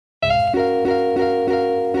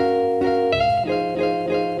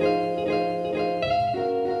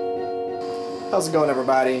How's it going,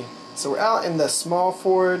 everybody? So we're out in the small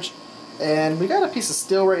forge and we got a piece of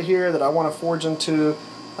steel right here that I want to forge into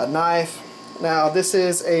a knife. Now this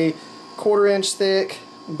is a 1/4 inch thick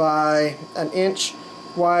by an inch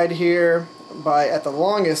wide here by, at the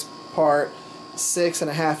longest part,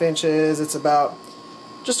 6.5 inches. It's about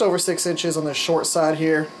just over 6 inches on the short side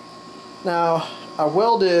here. Now I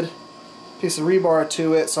welded a piece of rebar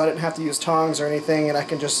to it so I didn't have to use tongs or anything, and I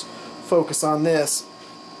can just focus on this.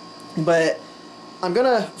 But I'm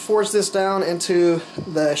gonna forge this down into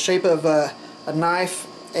the shape of a knife,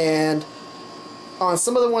 and on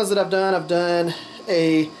some of the ones that I've done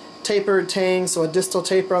a tapered tang, so a distal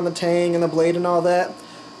taper on the tang and the blade and all that.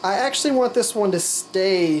 I actually want this one to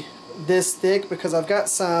stay this thick because I've got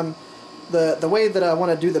some, the way that I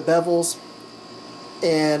want to do the bevels,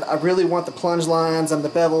 and I really want the plunge lines and the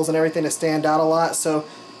bevels and everything to stand out a lot, so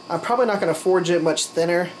I'm probably not going to forge it much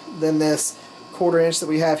thinner than this 1/4 inch that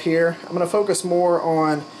we have here. I'm going to focus more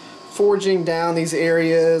on forging down these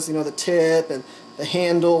areas, you know, the tip and the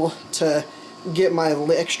handle, to get my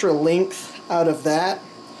extra length out of that,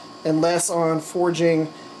 and less on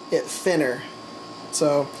forging it thinner.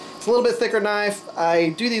 So it's a little bit thicker knife. I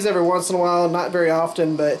do these every once in a while, not very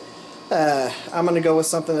often, but I'm going to go with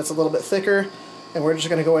something that's a little bit thicker, and we're just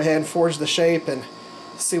going to go ahead and forge the shape and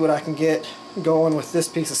see what I can get going with this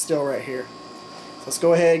piece of steel right here. So let's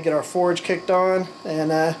go ahead and get our forge kicked on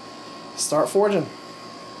and start forging.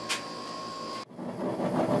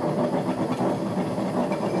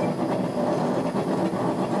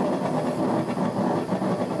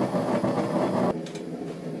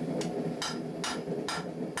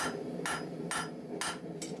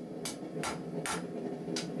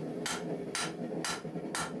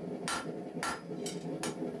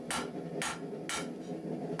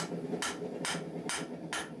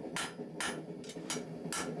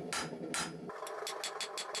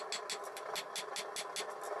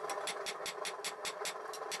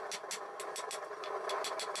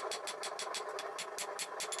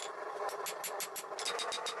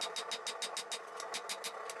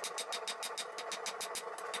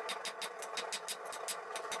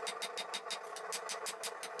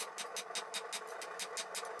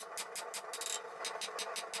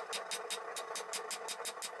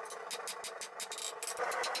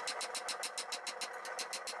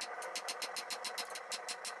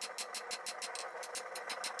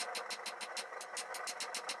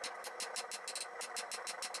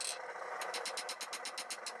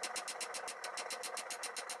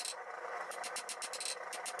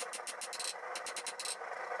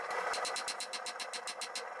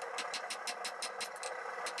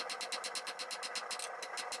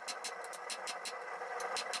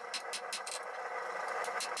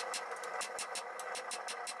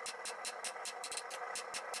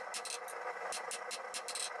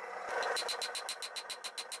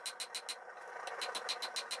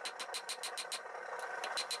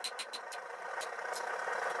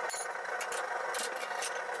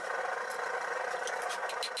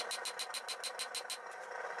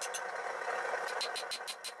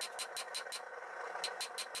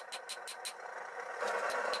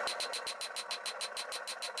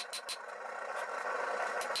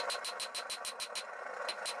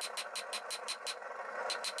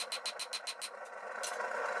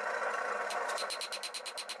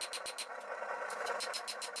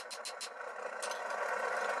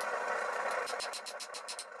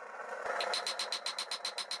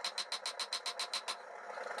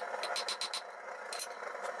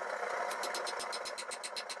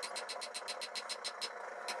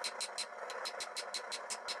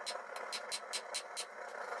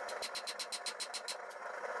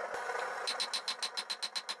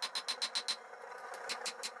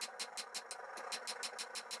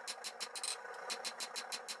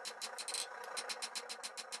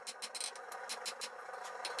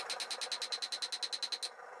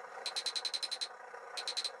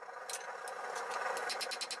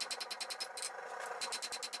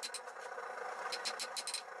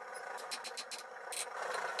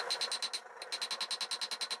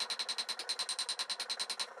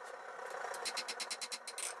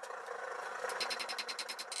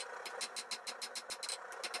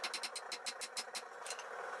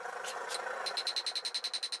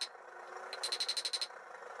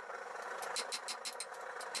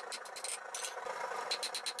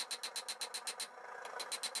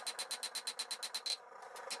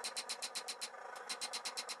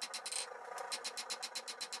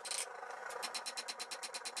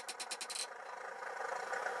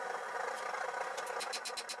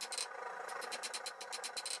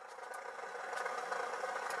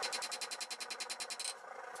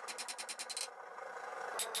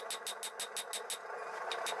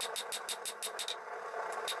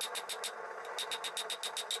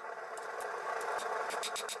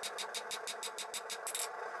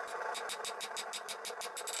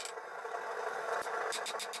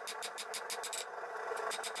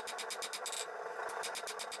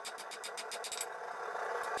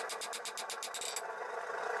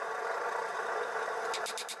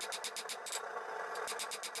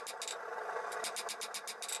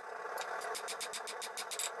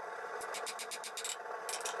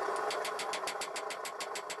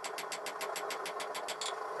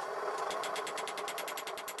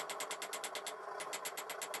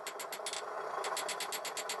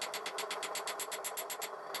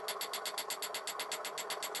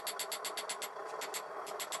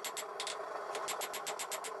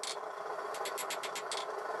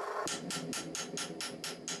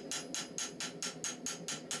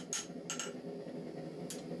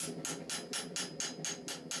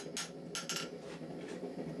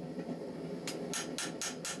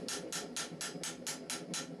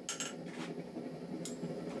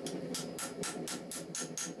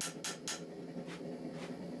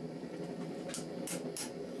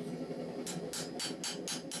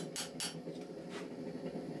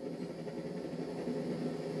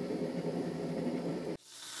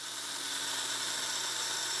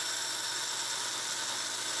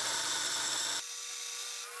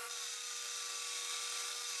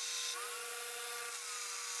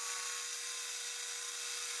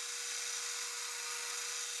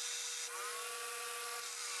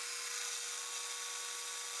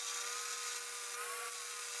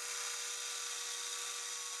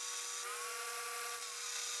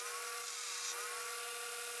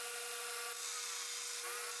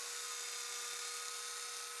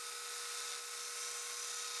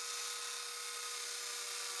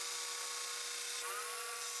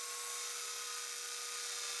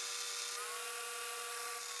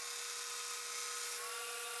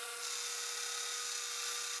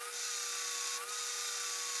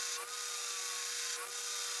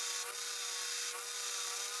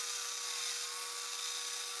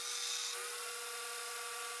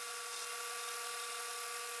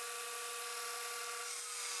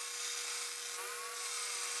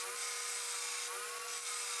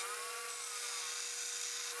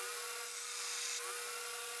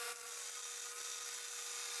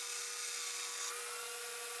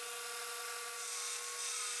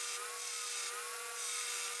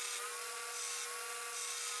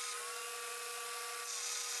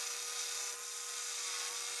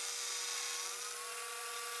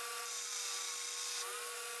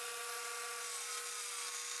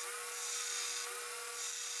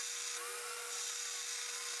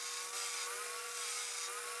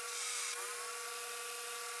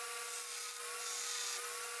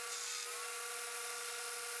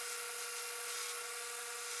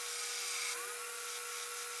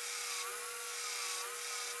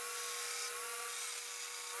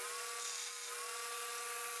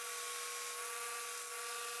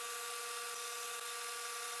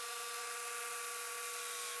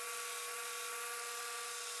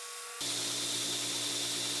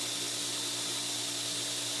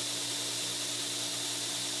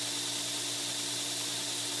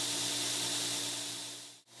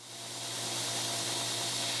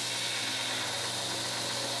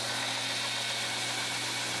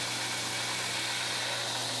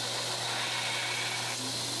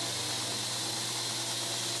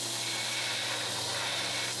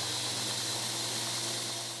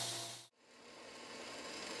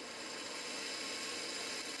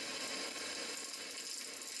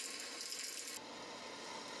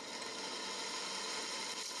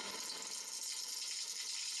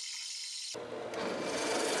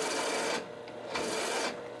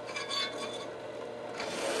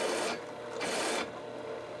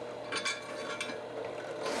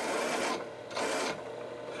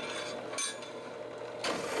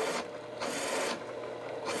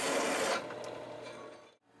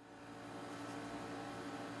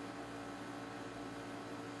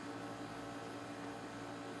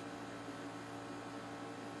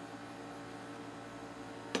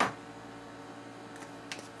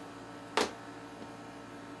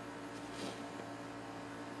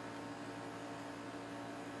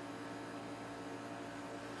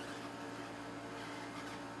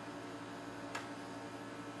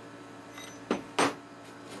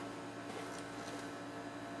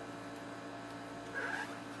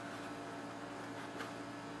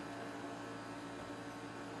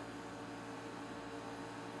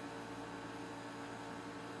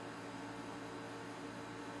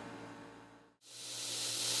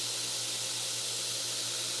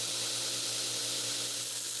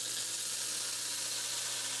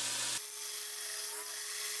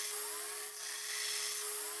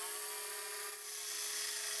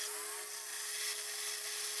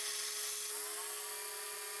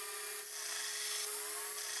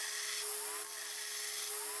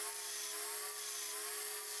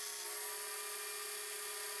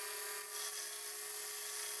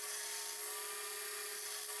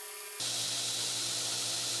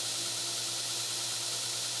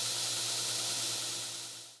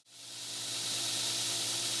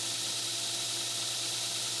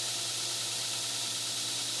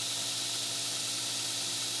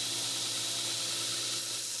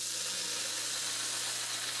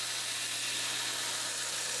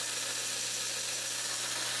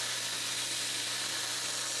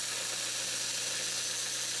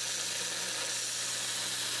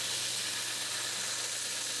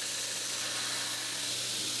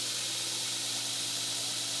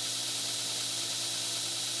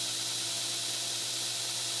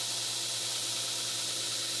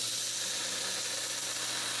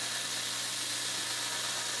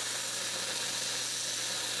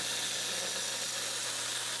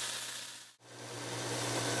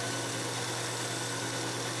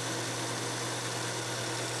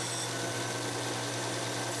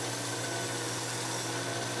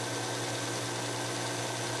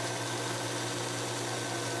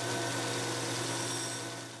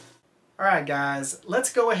 Alright guys,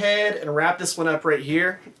 let's go ahead and wrap this one up right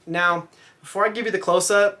here. Now, before I give you the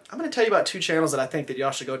close-up, I'm going to tell you about two channels that I think that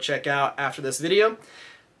y'all should go check out after this video.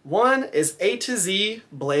 One is A to Z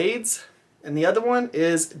Blades, and the other one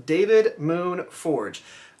is David Moon Forge.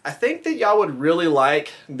 I think that y'all would really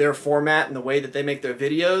like their format and the way that they make their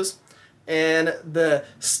videos, and the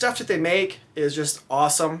stuff that they make is just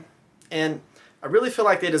awesome, and I really feel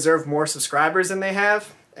like they deserve more subscribers than they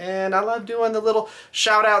have. And I love doing the little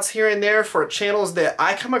shout outs here and there for channels that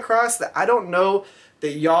I come across that I don't know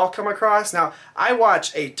that y'all come across. Now, I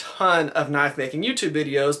watch a ton of knife making YouTube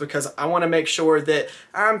videos because I want to make sure that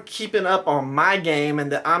I'm keeping up on my game and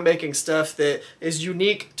that I'm making stuff that is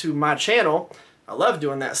unique to my channel. I love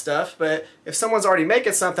doing that stuff, but if someone's already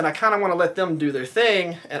making something, I kind of want to let them do their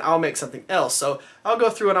thing and I'll make something else. So I'll go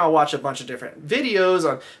through and I'll watch a bunch of different videos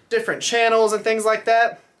on different channels and things like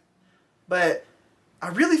that. But I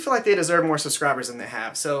really feel like they deserve more subscribers than they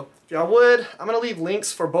have. So if y'all would, I'm going to leave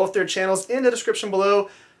links for both their channels in the description below.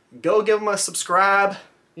 Go give them a subscribe,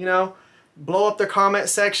 you know, blow up their comment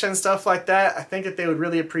section, stuff like that. I think that they would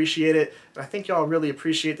really appreciate it. And I think y'all really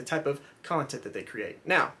appreciate the type of content that they create.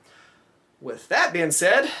 Now, with that being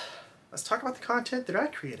said, let's talk about the content that I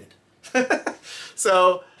created.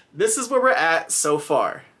 So this is where we're at so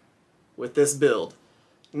far with this build.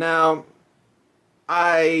 Now,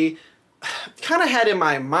 I kind of had in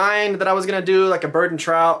my mind that I was gonna do like a bird and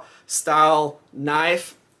trout style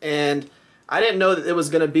knife, and I didn't know that it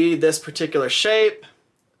was gonna be this particular shape.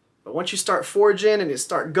 But once you start forging and you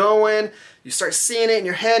start going, you start seeing it in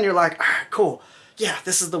your head and you're like, alright, cool, yeah,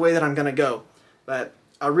 this is the way that I'm gonna go. But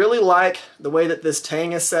I really like the way that this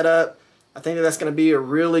tang is set up. I think that that's gonna be a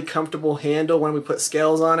really comfortable handle when we put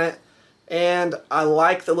scales on it. And I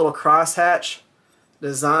like the little crosshatch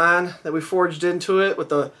design that we forged into it with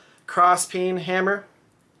the cross peen hammer.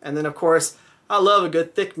 And then of course I love a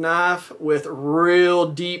good thick knife with real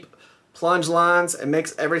deep plunge lines. It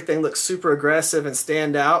makes everything look super aggressive and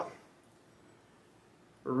stand out.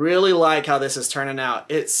 Really like how this is turning out.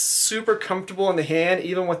 It's super comfortable in the hand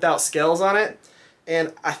even without scales on it,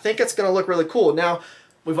 and I think it's gonna look really cool. Now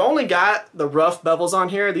we've only got the rough bevels on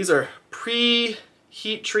here. These are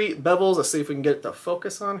pre-heat treat bevels. Let's see if we can get the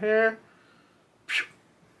focus on here.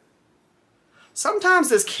 Sometimes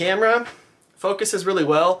this camera focuses really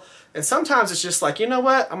well, and sometimes it's just like, you know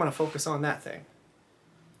what, I'm going to focus on that thing.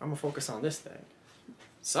 I'm going to focus on this thing.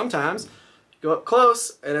 Sometimes you go up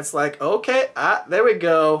close and it's like, okay, there we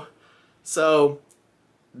go. So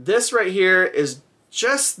this right here is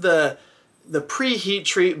just the pre-heat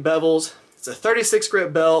treat bevels. It's a 36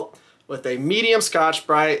 grit belt with a medium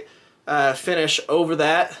Scotch-Brite finish over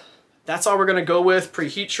that. That's all we're going to go with,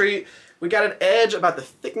 pre-heat treat. We got an edge about the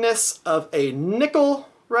thickness of a nickel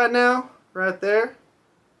right now, right there.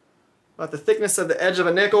 About the thickness of the edge of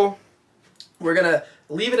a nickel. We're gonna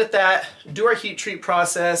leave it at that, do our heat treat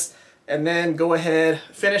process, and then go ahead,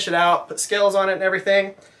 finish it out, put scales on it and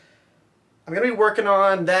everything. I'm gonna be working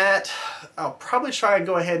on that. I'll probably try and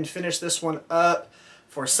go ahead and finish this one up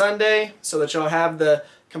for Sunday so that y'all have the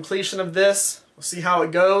completion of this. We'll see how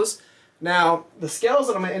it goes. Now, the scales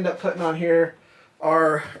that I'm gonna end up putting on here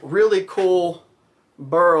are really cool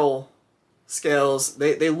burl scales.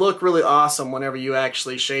 They look really awesome whenever you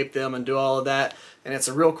actually shape them and do all of that, and it's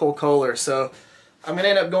a real cool color. So I'm gonna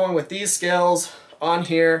end up going with these scales on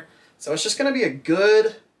here. So it's just gonna be a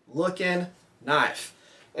good looking knife.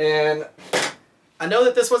 And I know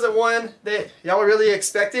that this wasn't one that y'all were really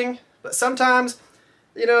expecting, but sometimes,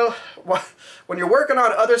 you know, when you're working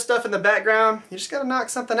on other stuff in the background, you just gotta knock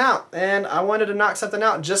something out. And I wanted to knock something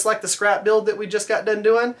out just like the scrap build that we just got done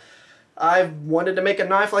doing. I've wanted to make a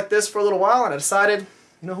knife like this for a little while, and I decided,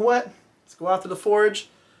 you know what? Let's go out to the forge,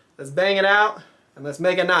 let's bang it out, and let's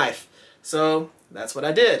make a knife. So that's what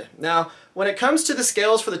I did. Now, when it comes to the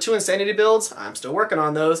scales for the two Insanity builds, I'm still working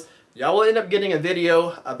on those. Y'all will end up getting a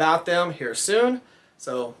video about them here soon.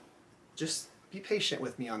 So just be patient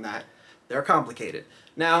with me on that. They're complicated.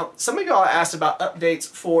 Now, some of y'all asked about updates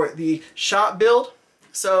for the shop build.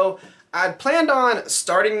 So I'd planned on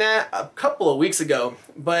starting that a couple of weeks ago,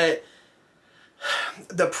 but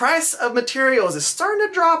the price of materials is starting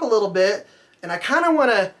to drop a little bit, and I kind of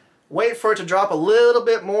want to wait for it to drop a little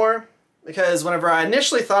bit more, because whenever I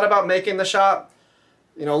initially thought about making the shop,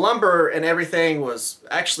 you know, lumber and everything was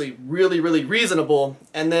actually really, really reasonable,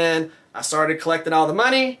 and then I started collecting all the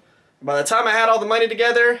money. By the time I had all the money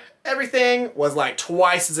together, everything was like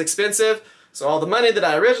twice as expensive. So all the money that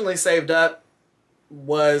I originally saved up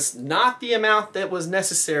was not the amount that was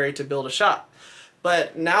necessary to build a shop.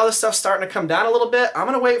 But now the stuff's starting to come down a little bit. I'm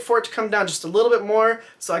going to wait for it to come down just a little bit more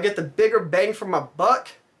so I get the bigger bang for my buck.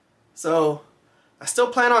 So I still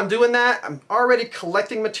plan on doing that. I'm already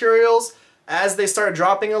collecting materials as they start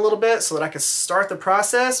dropping a little bit so that I can start the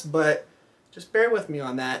process, but just bear with me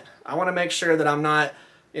on that. I want to make sure that I'm not,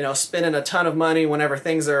 you know, spending a ton of money whenever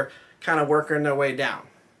things are kind of working their way down.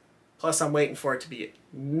 Plus, I'm waiting for it to be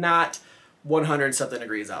not 100 something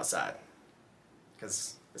degrees outside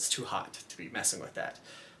because it's too hot to be messing with that.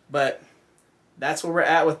 But that's where we're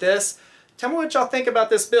at with this. Tell me what y'all think about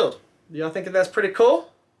this build. Do y'all think that that's pretty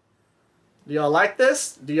cool? Do y'all like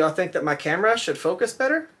this? Do y'all think that my camera should focus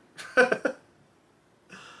better?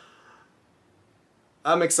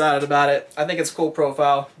 I'm excited about it. I think it's a cool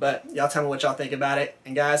profile, but y'all tell me what y'all think about it.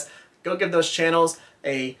 And guys, go give those channels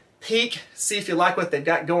a peek, see if you like what they've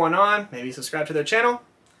got going on. Maybe subscribe to their channel,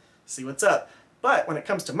 see what's up. But when it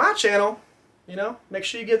comes to my channel, you know, make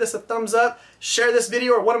sure you give this a thumbs up, share this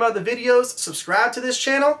video or one of my other videos, subscribe to this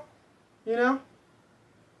channel. You know,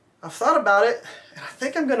 I've thought about it, and I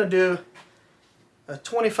think I'm gonna do a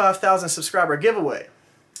 25,000 subscriber giveaway.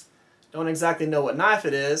 Don't exactly know what knife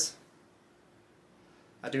it is.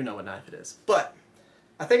 I do know what knife it is, but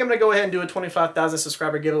I think I'm gonna go ahead and do a 25,000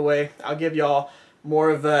 subscriber giveaway. I'll give y'all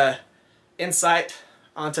more of a insight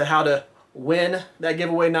onto how to win that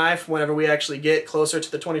giveaway knife whenever we actually get closer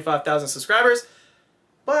to the 25,000 subscribers.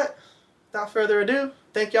 But without further ado,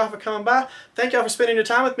 thank y'all for coming by. Thank y'all for spending your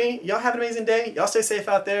time with me. Y'all have an amazing day. Y'all stay safe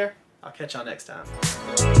out there. I'll catch y'all next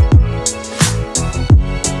time.